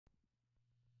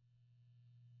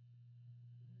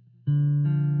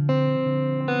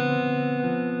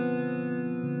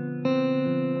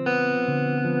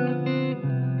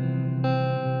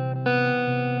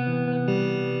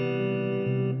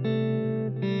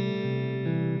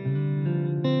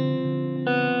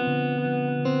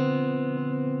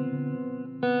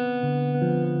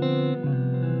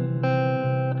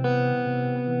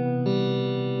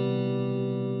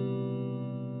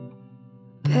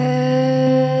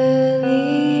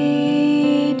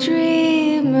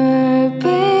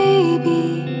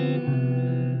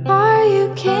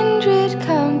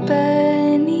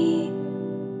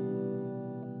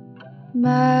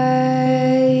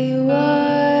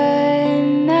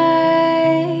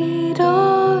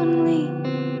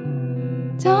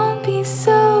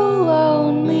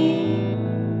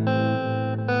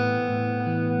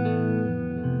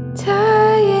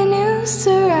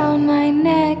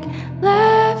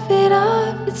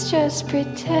it's just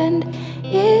pretend.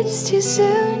 It's too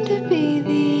soon to be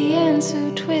the end,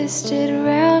 so twist it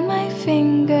around my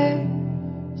finger.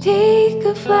 Take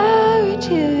a flower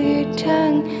to your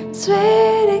tongue.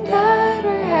 Swear to God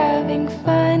we're having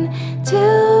fun,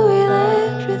 till we're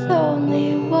left with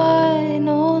only one,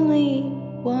 only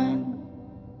one.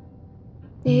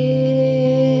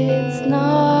 It's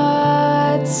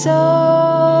not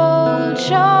so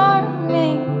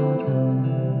charming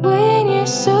when you're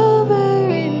sober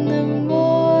in the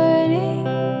morning.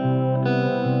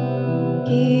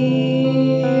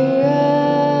 Hear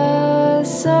a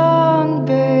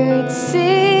songbird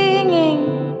singing,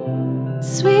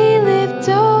 sweet-lipped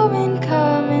omen,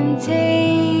 come and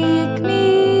take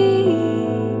me.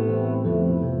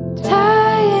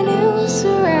 Tie a noose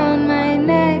around my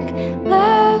neck,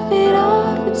 laugh it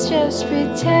off, it's just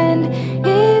pretend.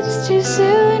 It's too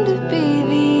soon to be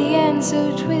the end,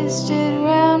 so twist it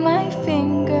around my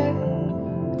finger.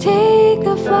 Take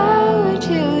a flower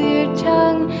to your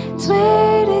tongue. Swear